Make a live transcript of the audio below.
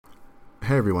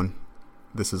Hey everyone,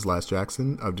 this is Last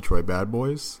Jackson of Detroit Bad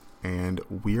Boys, and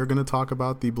we are going to talk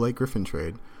about the Blake Griffin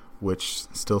trade, which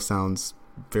still sounds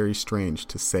very strange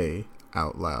to say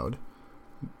out loud.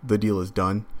 The deal is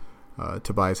done.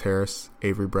 Tobias Harris,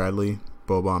 Avery Bradley,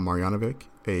 Boban Marjanovic,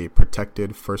 a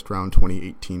protected first-round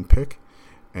 2018 pick,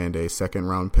 and a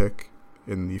second-round pick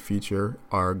in the future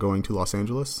are going to Los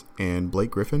Angeles, and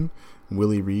Blake Griffin,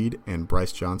 Willie Reed, and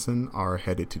Bryce Johnson are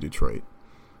headed to Detroit.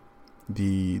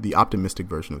 The optimistic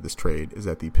version of this trade is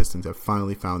that the Pistons have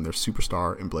finally found their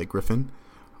superstar in Blake Griffin.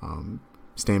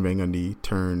 Stan Van Gundy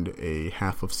turned a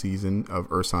half of season of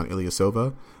Ersan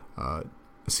Ilyasova, a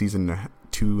season,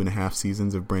 2.5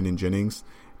 seasons of Brandon Jennings,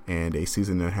 and a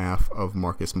season and a half of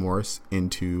Marcus Morris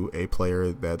into a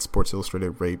player that Sports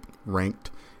Illustrated ranked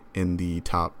in the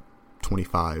top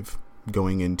 25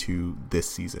 going into this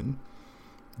season.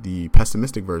 The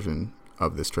pessimistic version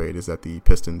of this trade is that the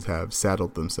Pistons have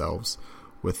saddled themselves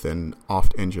with an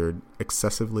oft-injured,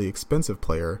 excessively expensive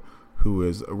player who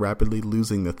is rapidly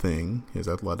losing the thing, his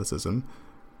athleticism,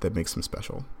 that makes him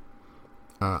special.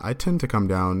 I tend to come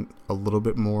down a little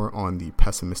bit more on the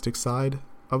pessimistic side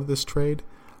of this trade,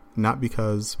 not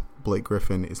because Blake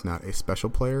Griffin is not a special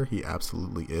player, he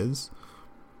absolutely is,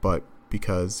 but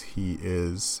because he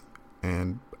is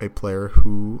a player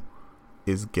who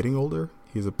is getting older.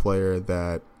 He's a player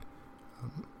that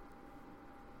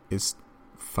is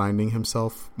finding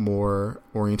himself more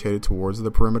orientated towards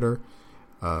the perimeter.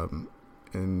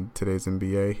 In today's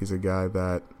NBA, he's a guy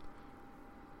that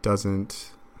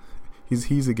doesn't.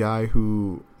 He's a guy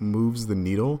who moves the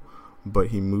needle, but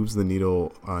he moves the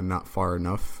needle not far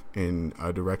enough in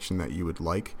a direction that you would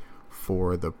like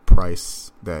for the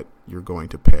price that you're going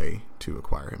to pay to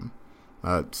acquire him.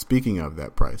 Speaking of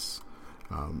that price,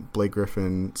 Blake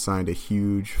Griffin signed a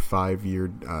huge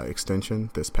 5-year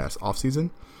extension this past offseason.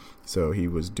 So he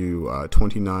was due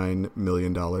 $29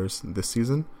 million this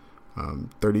season,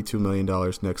 $32 million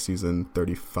next season,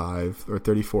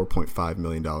 $34.5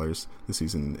 million the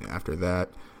season after that,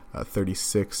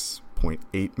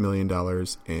 $36.8 million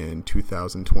in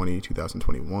 2020,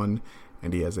 2021,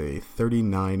 and he has a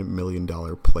 $39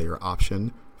 million player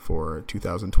option for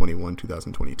 2021,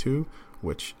 2022,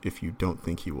 which if you don't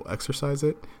think he will exercise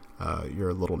it, you're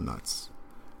a little nuts.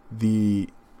 The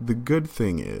good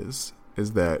thing is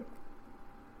that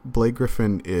Blake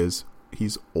Griffin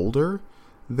he's older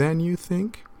than you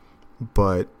think,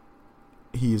 but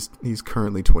he's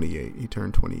currently 28. He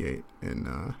turned 28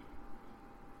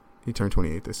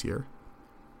 this year,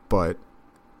 but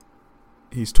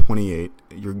he's 28.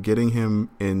 You're getting him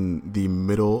in the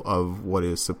middle of what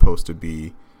is supposed to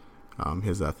be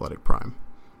his athletic prime.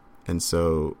 And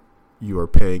so you are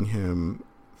paying him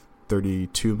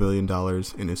 $32 million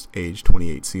in his age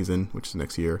 28 season, which is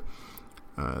next year,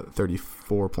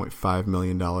 $34.5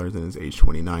 million in his age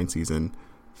 29 season,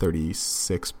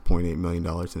 $36.8 million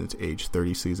in his age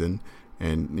 30 season,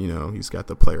 and, he's got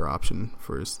the player option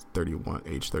for his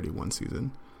age 31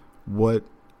 season. What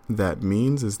that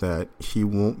means is that he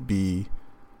will be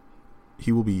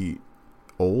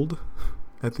old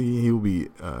he will be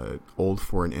old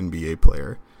for an NBA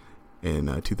player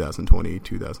in 2020,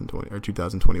 or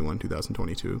 2021,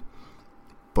 2022.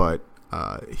 But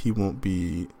he won't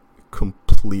be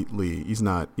he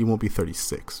won't be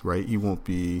 36, right? He won't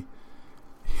be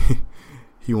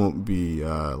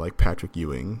like Patrick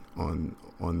Ewing on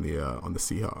the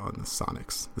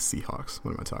Seahawks.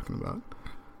 What am I talking about?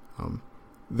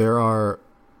 There are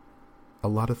a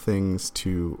lot of things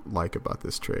to like about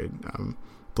this trade.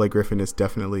 Blake Griffin is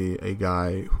definitely a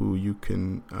guy who you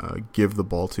can give the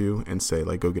ball to and say,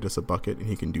 like, go get us a bucket, and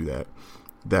he can do that.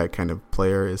 That kind of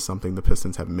player is something the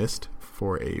Pistons have missed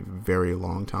for a very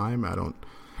long time. I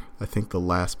think the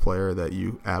last player that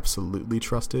you absolutely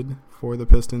trusted for the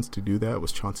Pistons to do that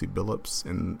was Chauncey Billups,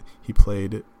 and he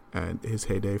played at his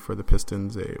heyday for the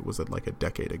Pistons. It was like a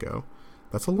decade ago.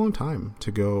 That's a long time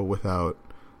to go without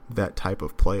that type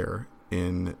of player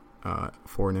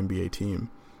for an NBA team,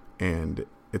 and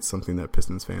it's something that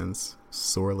Pistons fans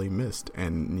sorely missed.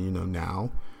 And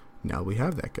now we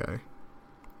have that guy.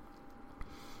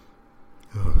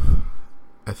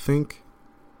 I think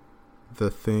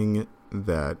the thing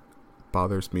that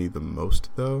bothers me the most,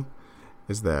 though,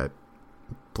 is that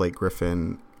Blake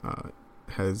Griffin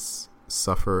has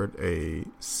suffered a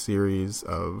series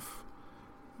of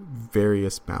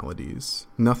various maladies.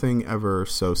 Nothing ever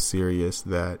so serious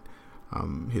that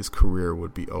his career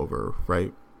would be over,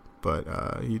 right? But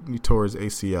he tore his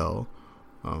ACL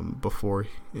before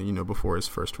his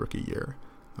first rookie year.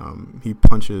 He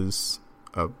punches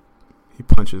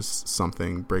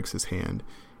something, breaks his hand,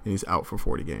 and he's out for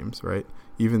 40 games, right?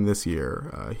 Even this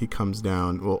year, he comes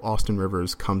down. Well, Austin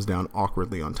Rivers comes down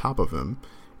awkwardly on top of him,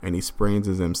 and he sprains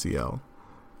his MCL.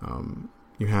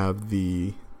 You have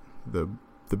the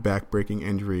back-breaking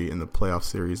injury in the playoff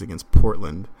series against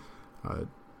Portland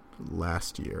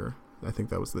last year. I think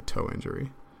that was the toe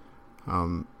injury.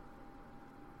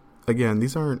 Again,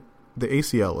 these aren't, the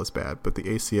ACL is bad, but the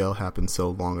ACL happened so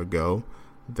long ago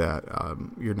that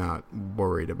you're not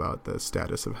worried about the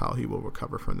status of how he will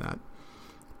recover from that.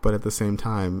 But at the same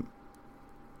time,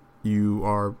 you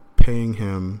are paying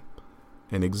him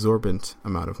an exorbitant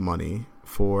amount of money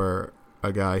for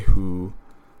a guy who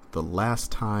the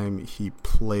last time he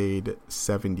played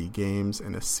 70 games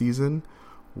in a season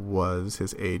was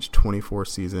his age 24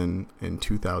 season in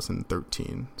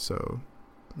 2013. So,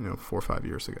 4 or 5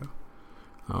 years ago.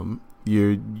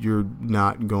 You're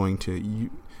not going to,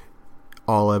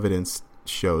 all evidence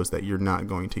shows that you're not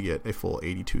going to get a full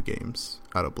 82 games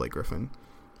out of Blake Griffin.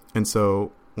 And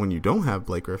so when you don't have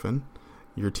Blake Griffin,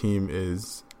 your team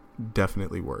is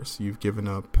definitely worse. You've given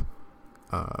up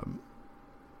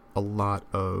a lot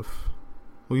of,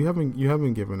 well, you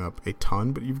haven't given up a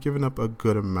ton, but you've given up a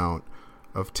good amount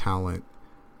of talent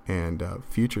and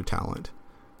future talent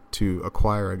to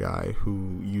acquire a guy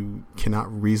who you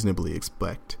cannot reasonably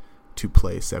expect to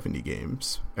play 70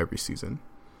 games every season.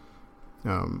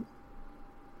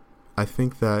 I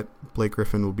think that Blake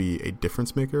Griffin will be a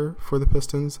difference maker for the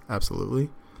Pistons, absolutely,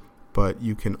 but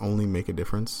you can only make a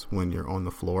difference when you're on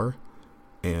the floor,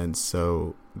 and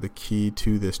so the key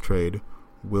to this trade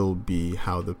will be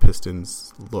how the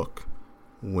Pistons look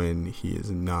when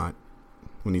he's not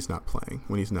playing,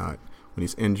 when he's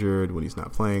injured, when he's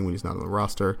not playing, when he's not on the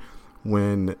roster,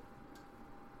 when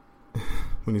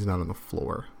he's not on the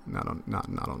floor, not on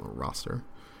the roster.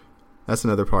 That's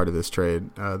another part of this trade.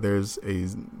 There's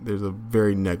a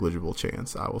very negligible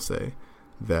chance, I will say,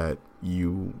 that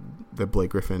Blake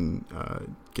Griffin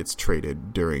gets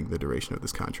traded during the duration of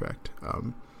this contract.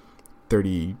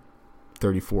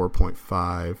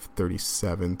 34.5,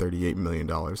 37, $38 million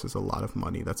is a lot of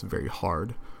money. That's very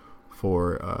hard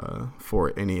for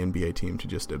any NBA team to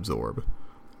just absorb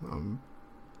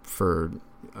for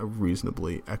a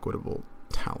reasonably equitable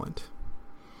talent.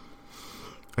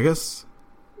 I guess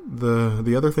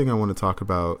the other thing I want to talk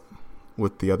about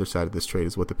with the other side of this trade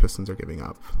is what the Pistons are giving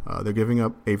up. They're giving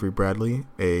up Avery Bradley,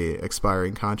 a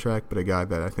expiring contract, but a guy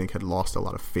that I think had lost a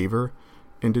lot of favor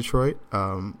in Detroit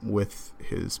with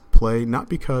his play, not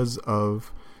because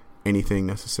of anything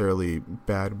necessarily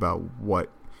bad about what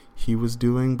he was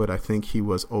doing, but I think he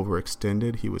was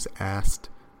overextended. He was asked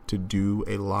to do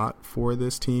a lot for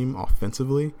this team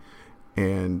offensively,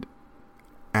 and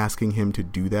asking him to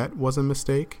do that was a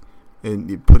mistake,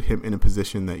 and it put him in a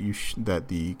position that that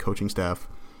the coaching staff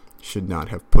should not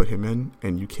have put him in,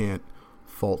 and you can't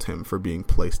fault him for being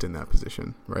placed in that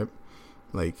position, right?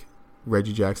 Like,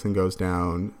 Reggie Jackson goes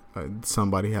down,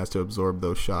 somebody has to absorb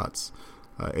those shots.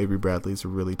 Avery Bradley's a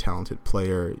really talented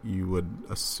player. You would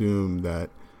assume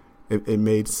that it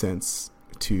made sense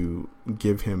to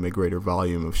give him a greater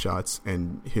volume of shots,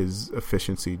 and his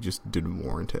efficiency just didn't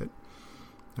warrant it.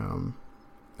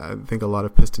 I think a lot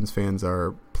of Pistons fans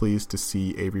are pleased to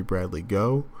see Avery Bradley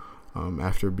go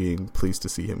after being pleased to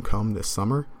see him come this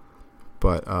summer.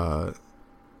 But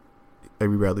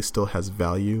Avery Bradley still has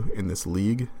value in this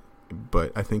league,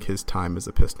 but I think his time as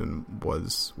a Piston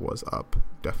was up,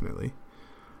 definitely.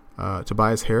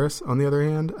 Tobias Harris, on the other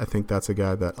hand, I think that's a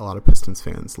guy that a lot of Pistons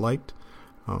fans liked.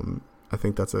 I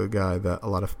think that's a guy that a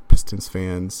lot of Pistons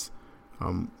fans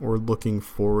were looking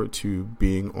forward to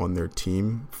being on their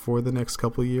team for the next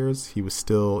couple of years. He was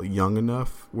still young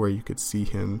enough where you could see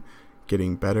him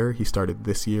getting better. He started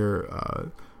this year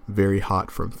very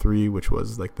hot from three, which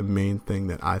was like the main thing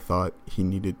that I thought he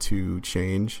needed to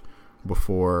change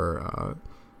before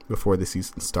the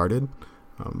season started.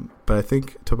 But I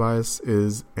think Tobias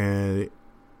is an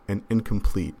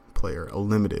incomplete player, a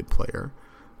limited player.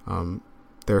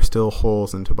 There are still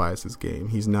holes in Tobias's game.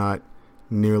 He's not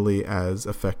nearly as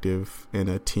effective in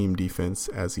a team defense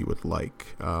as he would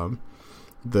like.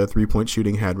 The three-point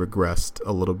shooting had regressed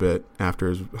a little bit after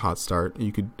his hot start.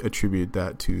 You could attribute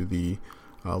that to the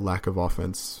lack of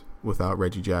offense without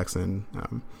Reggie Jackson.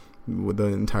 The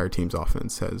entire team's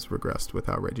offense has regressed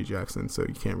without Reggie Jackson, so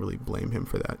you can't really blame him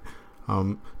for that.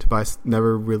 Tobias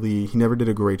never did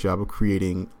a great job of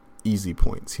creating easy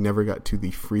points. He never got to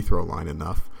the free throw line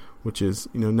enough, which is,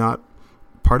 not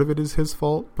part of it is his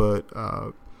fault, but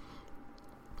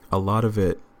a lot of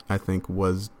it, I think,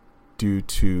 was due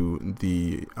to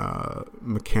the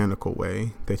mechanical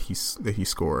way that he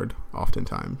scored.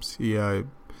 Oftentimes, he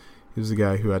was a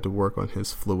guy who had to work on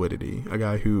his fluidity, a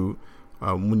guy who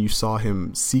when you saw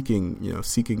him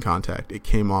seeking contact, it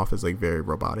came off as like very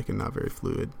robotic and not very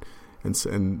fluid.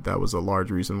 And that was a large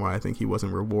reason why I think he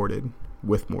wasn't rewarded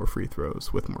with more free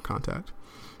throws, with more contact.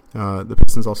 The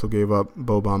Pistons also gave up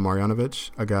Boban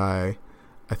Marjanovic, a guy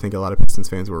I think a lot of Pistons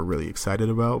fans were really excited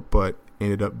about, but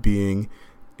ended up being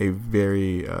a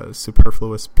very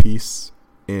superfluous piece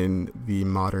in the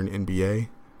modern NBA.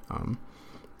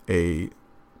 A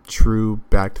true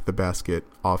back-to-the-basket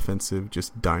offensive,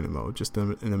 just dynamo, just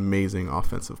an amazing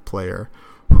offensive player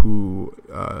who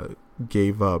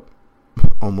gave up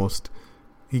most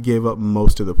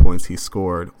of the points he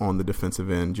scored on the defensive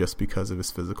end just because of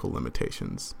his physical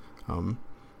limitations.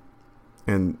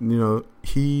 And,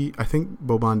 I think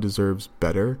Boban deserves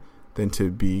better than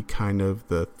to be kind of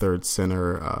the third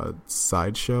center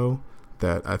sideshow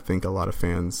that I think a lot of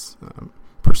fans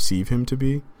perceive him to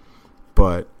be.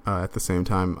 But at the same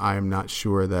time, I am not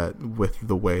sure that with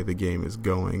the way the game is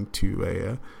going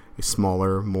to a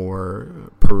smaller,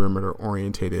 more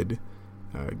perimeter-orientated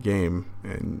game,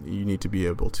 and you need to be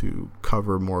able to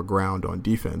cover more ground on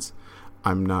defense,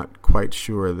 I'm not quite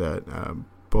sure that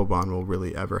Boban will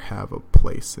really ever have a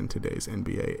place in today's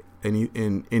NBA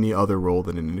in any other role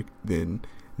than in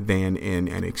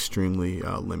an extremely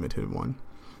limited one.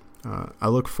 I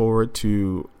look forward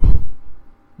to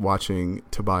watching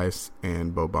Tobias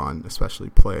and Boban especially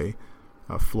play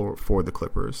for the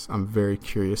Clippers. I'm very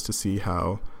curious to see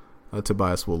how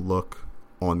Tobias will look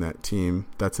on that team.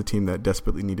 That's a team that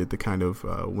desperately needed the kind of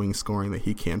wing scoring that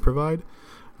he can provide.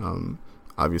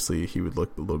 Obviously, he would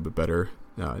look a little bit better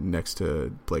next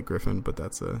to Blake Griffin, but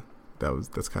that's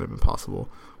kind of impossible.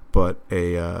 But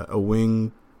a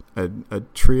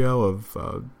trio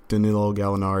of Danilo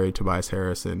Gallinari, Tobias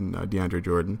Harris, and DeAndre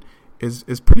Jordan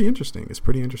is pretty interesting. It's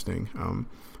pretty interesting.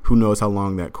 Who knows how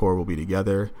long that core will be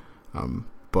together?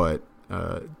 But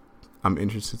I'm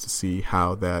interested to see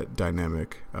how that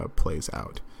dynamic plays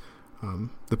out.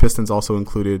 The Pistons also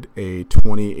included a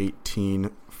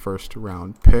 2018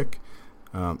 first-round pick.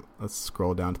 Let's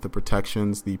scroll down to the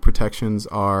protections. The protections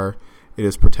are, it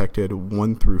is protected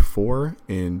 1 through 4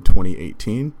 in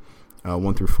 2018,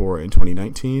 1 through 4 in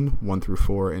 2019, 1 through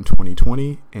 4 in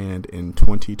 2020, and in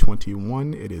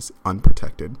 2021 it is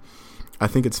unprotected. I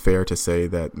think it's fair to say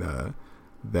that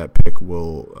that pick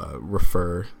will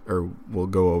will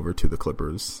go over to the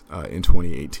Clippers in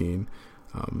 2018,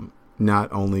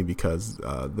 not only because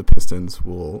the Pistons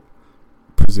will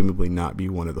presumably not be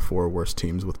one of the 4 worst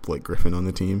teams with Blake Griffin on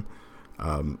the team,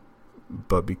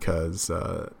 but because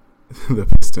the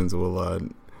Pistons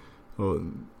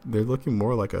they're looking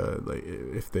more like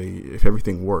if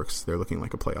everything works, they're looking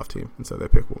like a playoff team, and so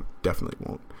that pick definitely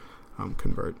won't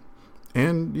convert.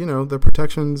 And the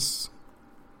protections,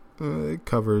 it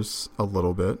covers a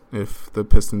little bit. If the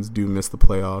Pistons do miss the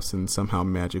playoffs and somehow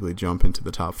magically jump into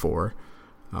the top 4,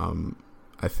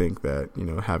 I think that,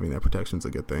 having that protection is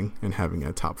a good thing, and having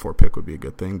a top 4 pick would be a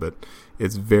good thing. But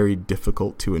it's very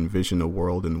difficult to envision a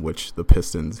world in which the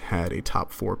Pistons had a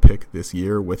top 4 pick this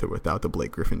year with or without the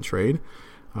Blake Griffin trade.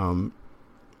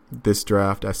 This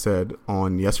draft, I said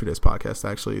on yesterday's podcast,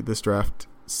 actually, this draft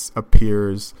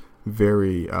appears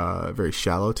very, very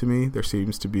shallow to me. There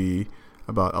seems to be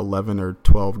about 11 or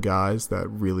 12 guys that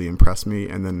really impress me,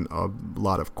 and then a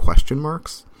lot of question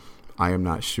marks. I am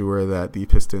not sure that the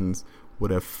Pistons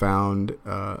would have found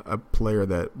a player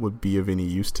that would be of any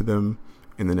use to them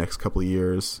in the next couple of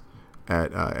years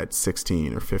at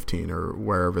 16 or 15 or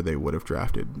wherever they would have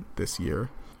drafted this year.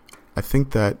 I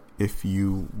think that if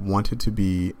you wanted to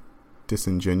be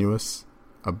disingenuous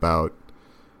about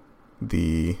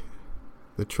the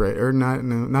trade, or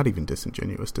not even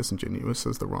disingenuous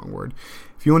is the wrong word.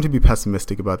 If you want to be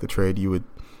pessimistic about the trade, you would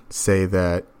say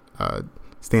that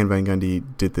Stan Van Gundy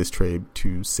did this trade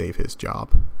to save his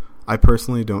job. I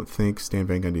personally don't think Stan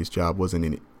Van Gundy's job was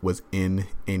in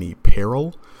any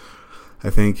peril. I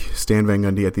think Stan Van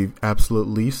Gundy, at the absolute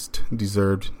least,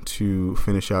 deserved to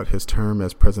finish out his term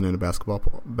as president of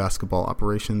basketball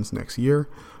operations next year.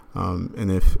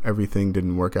 And if everything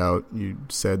didn't work out, you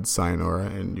said sayonara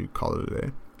and you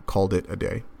called it a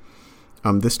day.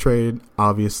 This trade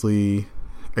obviously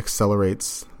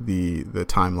accelerates the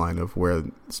timeline of where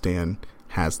Stan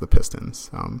has the Pistons.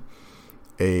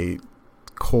 A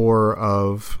core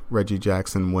of Reggie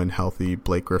Jackson, when healthy,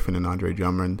 Blake Griffin and Andre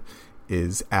Drummond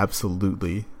is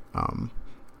absolutely,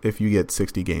 if you get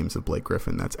 60 games of Blake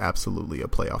Griffin, that's absolutely a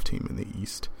playoff team in the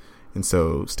East. And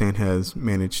so Stan has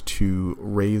managed to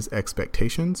raise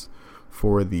expectations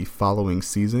for the following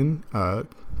season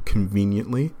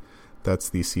conveniently. That's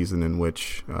the season in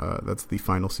which, that's the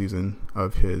final season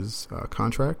of his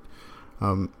contract.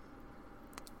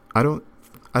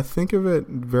 I think of it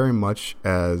very much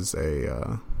as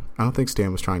I don't think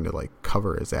Stan was trying to like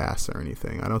cover his ass or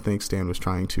anything. I don't think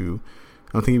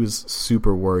he was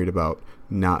super worried about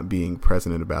not being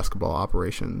president of basketball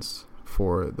operations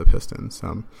for the Pistons.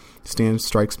 Stan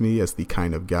strikes me as the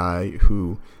kind of guy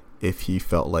who, if he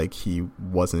felt like he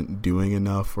wasn't doing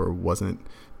enough or wasn't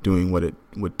doing what it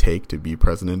would take to be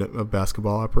president of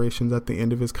basketball operations at the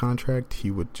end of his contract,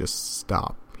 he would just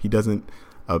stop. He doesn't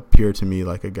appear to me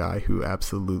like a guy who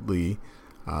absolutely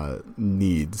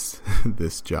needs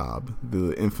this job.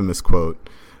 The infamous quote,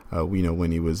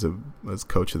 when he was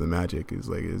coach of the Magic, is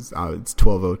like, it's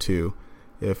 12:02.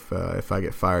 If I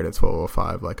get fired at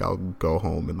 12:05, like I'll go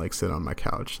home and like sit on my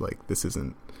couch. Like this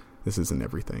isn't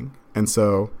everything. And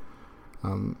so,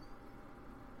 I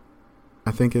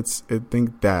think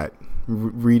that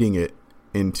reading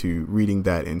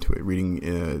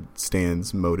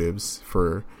Stan's motives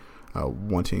for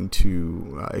wanting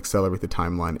to accelerate the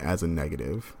timeline as a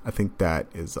negative, I think that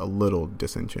is a little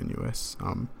disingenuous.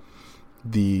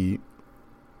 The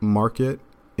market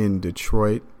in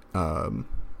Detroit,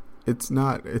 it's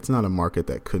not a market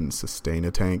that couldn't sustain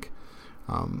a tank,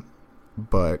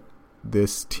 but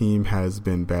this team has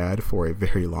been bad for a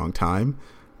very long time.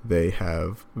 They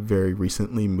have very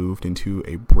recently moved into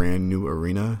a brand new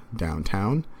arena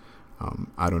downtown.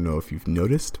 I don't know if you've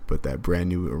noticed, but that brand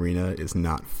new arena is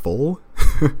not full.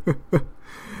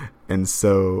 And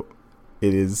so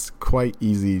it is quite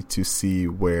easy to see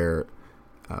where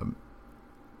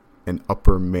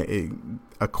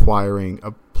acquiring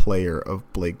a player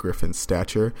of Blake Griffin's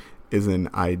stature is an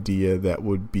idea that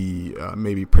would be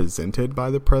maybe presented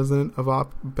by the president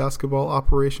of basketball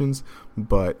operations,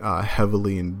 but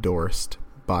heavily endorsed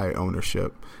by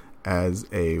ownership as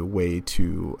a way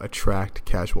to attract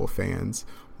casual fans,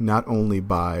 not only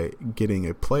by getting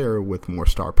a player with more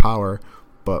star power,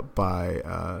 but by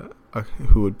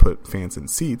who would put fans in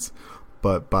seats,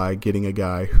 but by getting a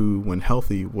guy who, when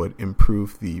healthy, would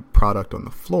improve the product on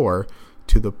the floor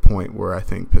to the point where I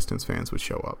think Pistons fans would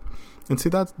show up. And see,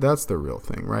 that's the real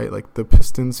thing, right? Like the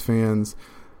Pistons fans,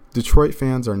 Detroit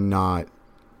fans are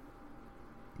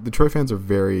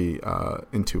very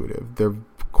intuitive. They're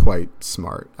quite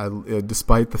smart.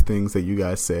 Despite the things that you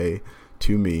guys say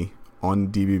to me on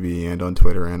DBB and on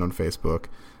Twitter and on Facebook,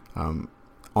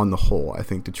 on the whole, I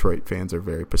think Detroit fans are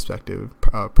very perceptive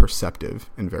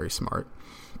and very smart.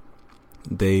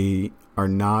 They are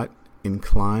not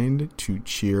inclined to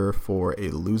cheer for a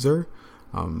loser,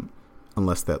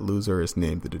 unless that loser is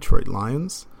named the Detroit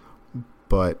Lions.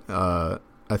 But I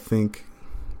think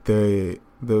the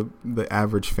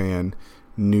average fan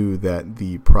knew that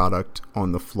the product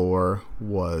on the floor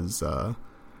was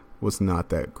not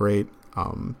that great.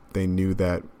 They knew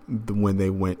that when they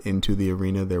went into the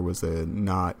arena, there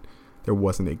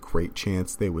wasn't a great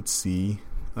chance they would see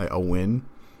a win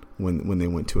when they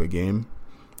went to a game.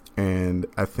 And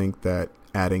I think that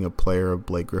adding a player of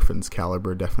Blake Griffin's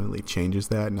caliber definitely changes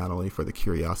that, not only for the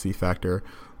curiosity factor,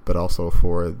 but also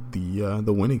for the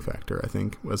winning factor. I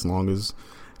think as long as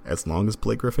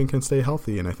Blake Griffin can stay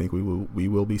healthy, and I think we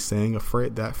will be saying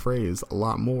that phrase a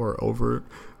lot more over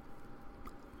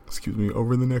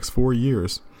the next 4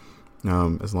 years.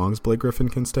 As long as Blake Griffin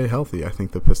can stay healthy, I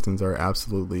think the Pistons are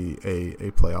absolutely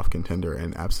a playoff contender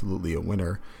and absolutely a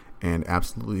winner, and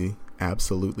absolutely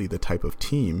the type of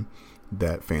team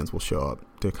that fans will show up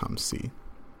to come see.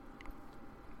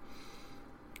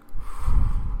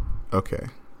 Okay.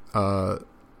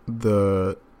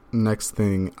 The next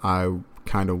thing I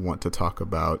kind of want to talk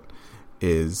about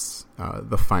is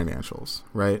the financials,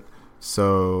 right?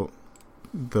 So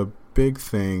the big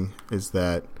thing is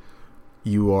that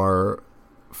you are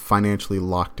financially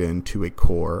locked into a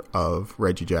core of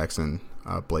Reggie Jackson,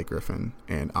 Blake Griffin,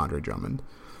 and Andre Drummond.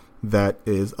 That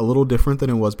is a little different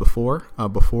than it was before.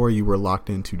 Before, you were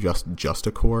locked into just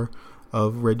a core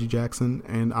of Reggie Jackson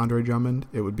and Andre Drummond.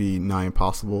 It would be nigh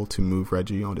impossible to move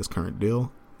Reggie on his current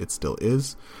deal. It still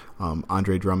is.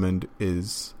 Andre Drummond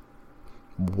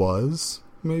was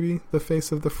maybe the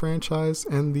face of the franchise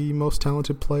and the most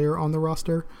talented player on the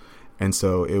roster. And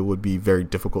so it would be very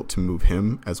difficult to move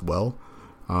him as well.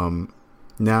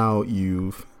 Now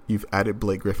you've added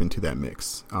Blake Griffin to that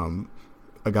mix.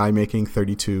 A guy making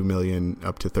 $32 million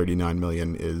up to $39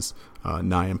 million is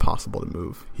nigh impossible to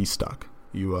move. He's stuck.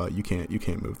 You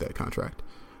can't move that contract.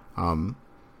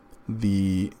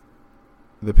 The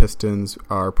Pistons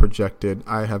are projected.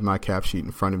 I have my cap sheet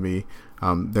in front of me.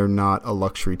 They're not a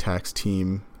luxury tax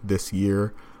team this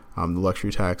year. The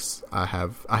luxury tax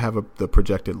the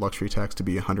projected luxury tax to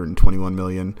be $121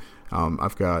 million.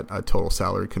 I've got a total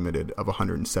salary committed of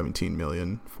 $117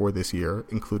 million for this year,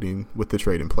 including with the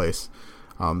trade in place.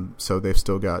 So they've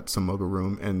still got some wiggle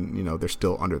room, and they're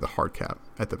still under the hard cap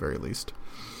at the very least.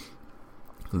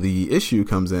 The issue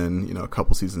comes in, a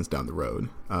couple seasons down the road,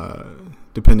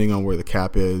 depending on where the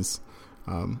cap is.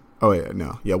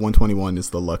 121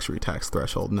 is the luxury tax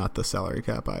threshold, not the salary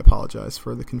cap. I apologize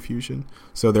for the confusion.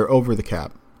 So they're over the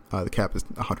cap. The cap is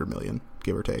 100 million,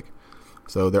 give or take.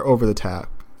 So they're over the cap,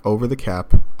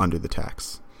 under the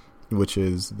tax, which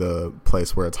is the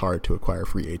place where it's hard to acquire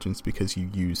free agents because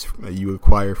you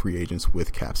acquire free agents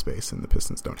with cap space, and the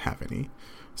Pistons don't have any.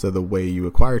 So the way you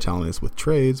acquire talent is with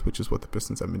trades, which is what the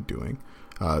Pistons have been doing.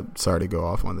 Sorry to go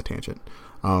off on the tangent.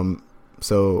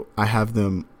 So I have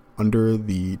them under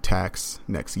the tax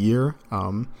next year.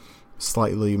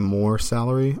 Slightly more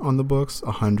salary on the books,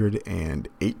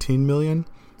 118 million,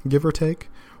 give or take.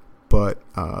 But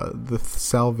the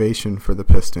salvation for the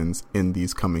Pistons in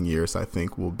these coming years, I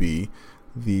think, will be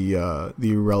the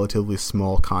relatively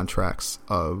small contracts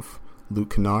of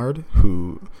Luke Kennard,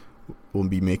 who will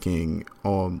be making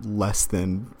less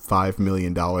than $5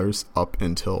 million up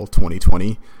until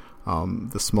 2020.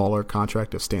 The smaller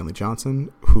contract of Stanley Johnson,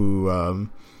 who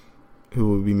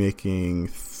will be making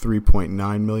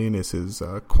 $3.9 million is his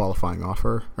qualifying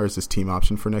offer, or is his team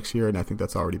option for next year, and I think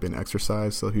that's already been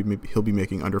exercised. So he'll be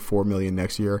making under $4 million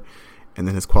next year, and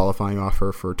then his qualifying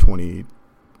offer for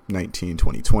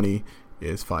 2019-2020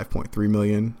 is $5.3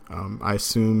 million. I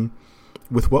assume,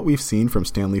 with what we've seen from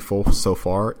Stanley so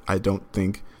far, I don't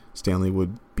think Stanley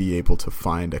would be able to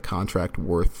find a contract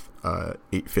worth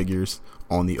 8 figures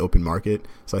on the open market.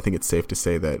 So I think it's safe to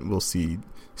say that we'll see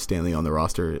Stanley on the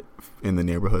roster in the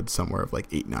neighborhood somewhere of like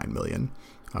 8-9 million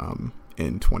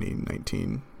in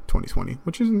 2019-2020,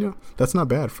 which is, that's not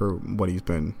bad for what he's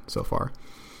been so far.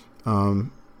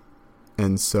 And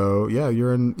so, yeah,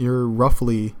 you're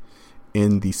roughly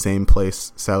in the same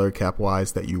place salary cap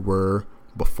wise that you were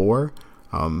before,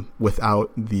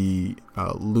 without the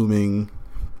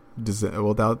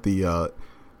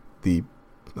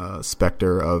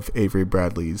specter of Avery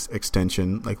Bradley's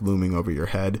extension like looming over your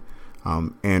head,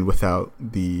 and without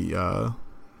the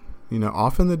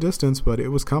off in the distance, but it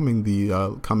was coming,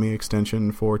 the coming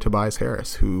extension for Tobias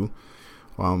Harris, who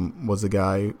was a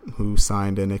guy who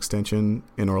signed an extension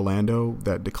in Orlando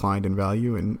that declined in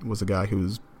value, and was a guy who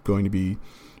was going to be,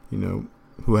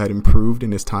 who had improved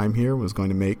in his time here, was going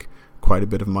to make quite a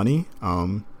bit of money.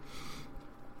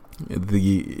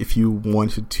 If you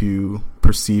wanted to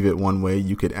perceive it one way,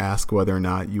 you could ask whether or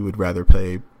not you would rather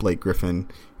pay Blake Griffin,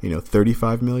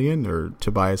 $35 million, or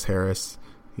Tobias Harris,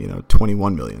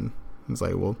 $21 million. It's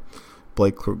like, well,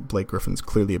 Blake Griffin's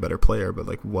clearly a better player, but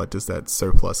like, what does that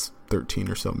surplus 13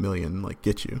 or so million like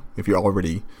get you? If you're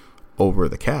already over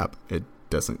the cap, it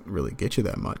doesn't really get you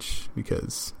that much,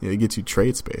 because it gets you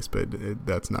trade space, but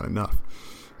that's not enough.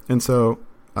 And so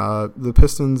the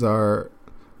Pistons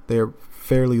they're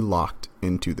fairly locked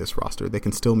into this roster. They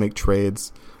can still make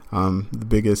trades. The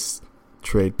biggest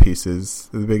trade pieces,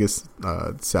 the biggest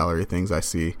salary things I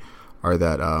see are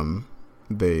that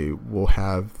they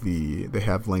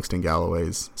have Langston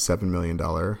Galloway's $7 million,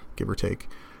 give or take,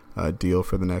 deal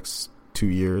for the next 2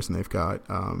 years, and they've got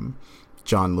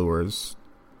John Lure's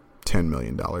 $10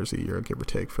 million a year, give or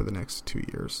take, for the next 2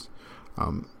 years.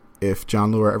 If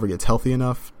John Lure ever gets healthy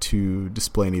enough to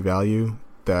display any value,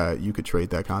 that you could trade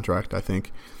that contract, I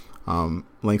think.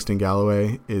 Langston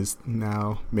Galloway is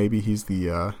now, maybe he's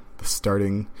the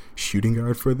starting shooting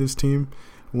guard for this team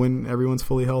when everyone's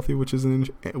fully healthy, which is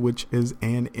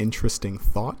an interesting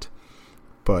thought.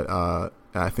 But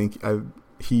I think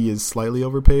he is slightly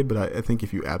overpaid, but I think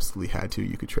if you absolutely had to,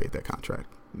 you could trade that contract,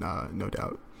 no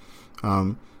doubt.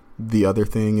 The other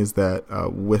thing is that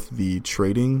with the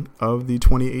trading of the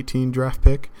 2018 draft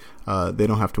pick, they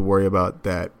don't have to worry about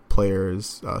that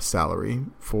player's salary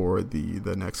for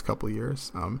the next couple of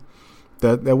years.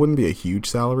 That wouldn't be a huge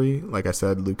salary. Like I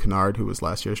said, Luke Kennard, who was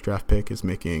last year's draft pick, is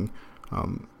making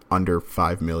under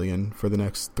 $5 million for the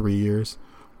next 3 years.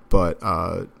 But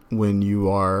when you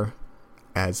are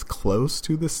as close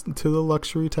to the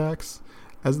luxury tax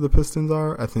as the Pistons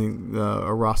are, I think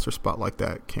a roster spot like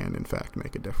that can, in fact,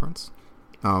 make a difference.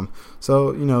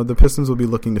 So, the Pistons will be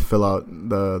looking to fill out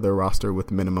their roster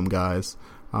with minimum guys.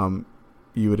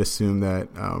 You would assume that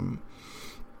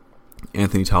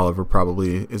Anthony Tolliver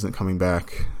probably isn't coming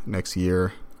back next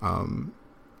year,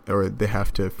 or they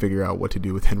have to figure out what to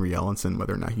do with Henry Ellenson,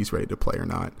 whether or not he's ready to play or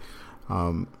not.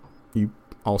 You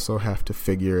also have to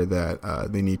figure that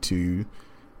they need to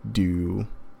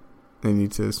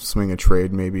swing a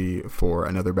trade maybe for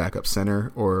another backup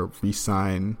center, or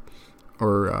re-sign,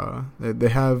 or they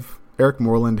have Eric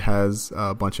Moreland has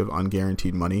a bunch of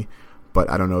unguaranteed money, but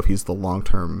I don't know if he's the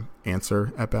long-term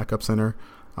answer at backup center.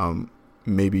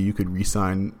 maybe you could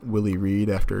re-sign Willie Reed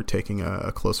after taking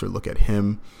a closer look at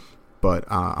him. But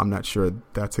I'm not sure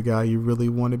that's a guy you really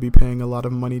want to be paying a lot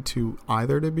of money to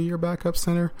either to be your backup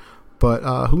center.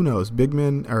 But who knows? Big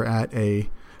men are at a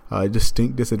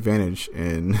distinct disadvantage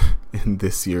in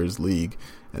this year's league,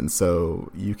 and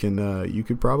so you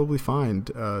could probably find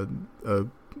a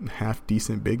half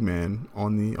decent big man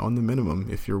on the minimum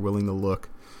if you're willing to look.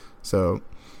 So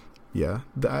yeah,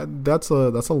 that's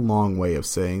a long way of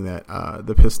saying that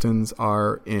the Pistons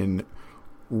are in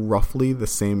roughly the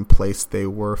same place they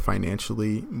were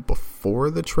financially before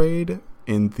the trade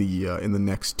in the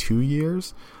next 2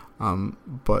 years,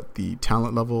 but the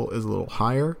talent level is a little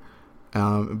higher,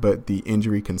 but the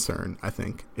injury concern I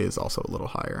think is also a little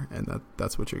higher, and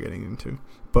that's what you're getting into.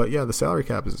 But yeah, the salary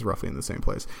cap is roughly in the same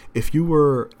place. If you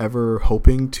were ever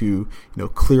hoping to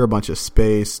clear a bunch of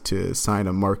space to sign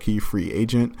a marquee free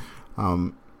agent,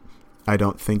 I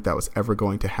don't think that was ever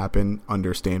going to happen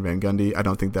under Stan Van Gundy. I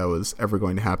don't think that was ever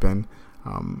going to happen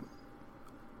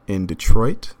in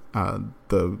Detroit.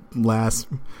 The last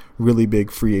really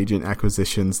big free agent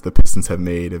acquisitions the Pistons have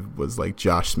made was like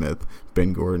Josh Smith,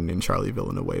 Ben Gordon, and Charlie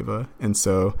Villanueva. And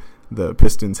so the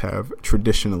Pistons have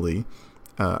traditionally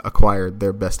acquired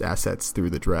their best assets through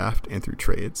the draft and through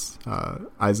trades.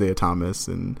 Isaiah Thomas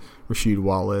and Rasheed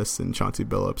Wallace and Chauncey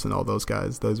Billups and all those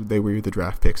guys, they were either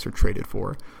draft picks or traded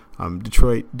for.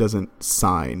 Detroit doesn't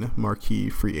sign marquee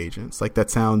free agents. Like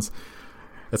that sounds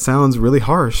really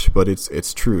harsh, but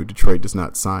it's true. Detroit does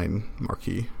not sign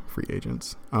marquee free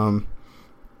agents. I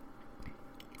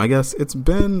guess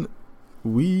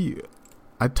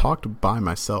I talked by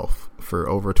myself for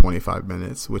over 25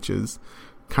 minutes, which is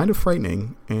kind of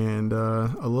frightening and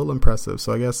a little impressive.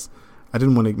 So I guess I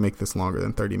didn't want to make this longer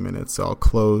than 30 minutes. So I'll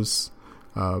close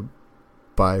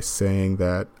by saying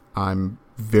that I'm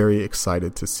very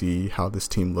excited to see how this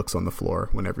team looks on the floor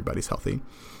when everybody's healthy.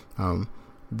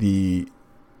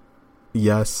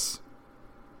 Yes,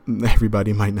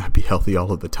 everybody might not be healthy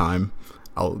all of the time.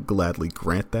 I'll gladly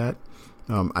grant that.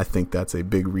 I think that's a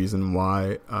big reason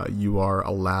why you are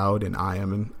allowed, and I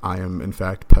am in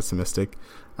fact pessimistic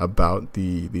about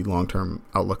the long-term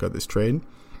outlook of this trade.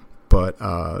 But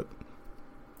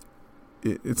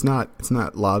it's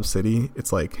not Lob City.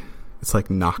 It's like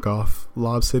knockoff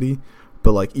Lob City.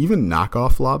 But like even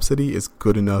knockoff Lob City is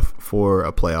good enough for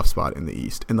a playoff spot in the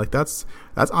East. And like that's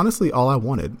honestly all I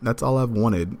wanted. That's all I've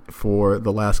wanted for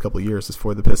the last couple of years, is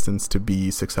for the Pistons to be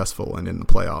successful and in the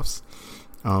playoffs.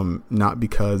 Not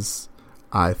because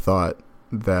I thought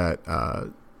that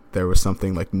there was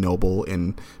something like noble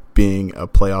in being a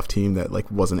playoff team that like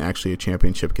wasn't actually a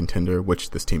championship contender, which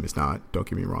this team is not. Don't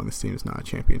get me wrong, this team is not a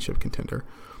championship contender.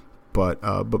 But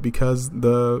because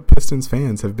the Pistons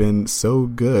fans have been so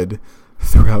good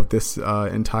throughout this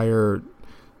entire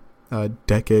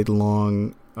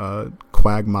decade-long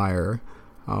quagmire,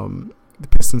 the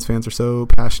Pistons fans are so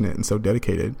passionate and so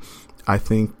dedicated. I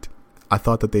thought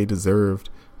that they deserved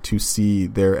to see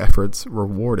their efforts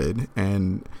rewarded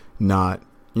and not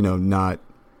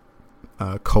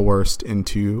coerced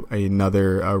into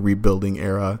another rebuilding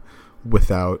era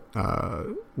without a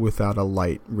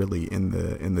light really in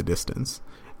the distance.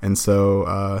 And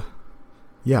so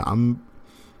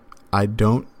I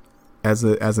don't, as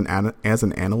an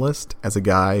analyst, as a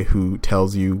guy who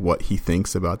tells you what he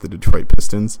thinks about the Detroit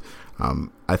Pistons,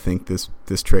 I think this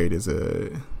trade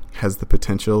has the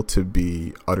potential to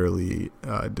be utterly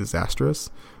disastrous.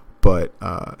 But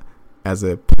as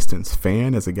a Pistons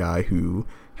fan, as a guy who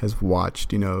has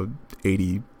watched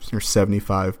 80 or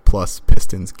 75 plus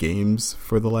Pistons games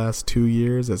for the last 2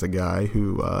 years, as a guy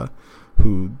who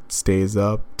stays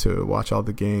up to watch all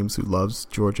the games, who loves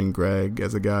George and Greg,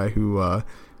 as a guy who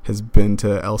has been to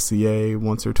LCA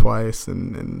once or twice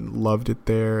and loved it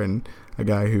there, and a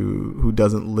guy who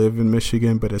doesn't live in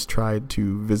Michigan but has tried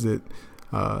to visit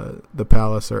the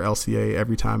Palace or LCA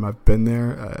every time I've been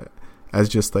there. As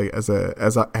a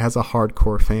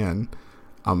hardcore fan,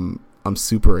 I'm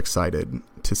super excited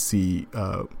to see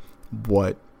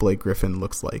what Blake Griffin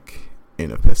looks like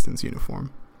in a Pistons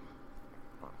uniform.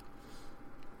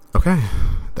 Okay,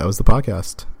 that was the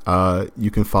podcast. You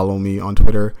can follow me on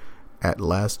Twitter at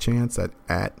Last Chance at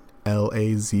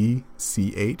LAZCHANCE.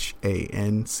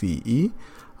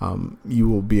 You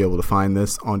will be able to find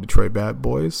this on Detroit Bad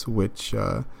Boys, which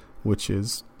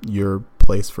is your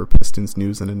place for Pistons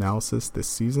news and analysis this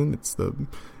season.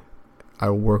 I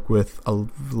work with a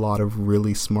lot of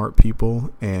really smart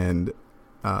people, and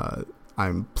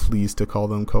I'm pleased to call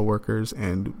them coworkers,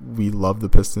 and we love the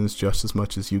Pistons just as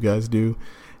much as you guys do.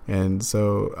 And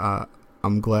so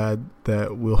I'm glad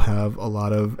that we'll have a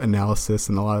lot of analysis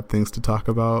and a lot of things to talk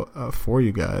about for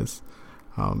you guys.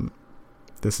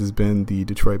 This has been the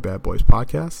Detroit Bad Boys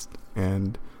podcast,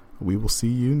 and we will see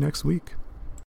you next week.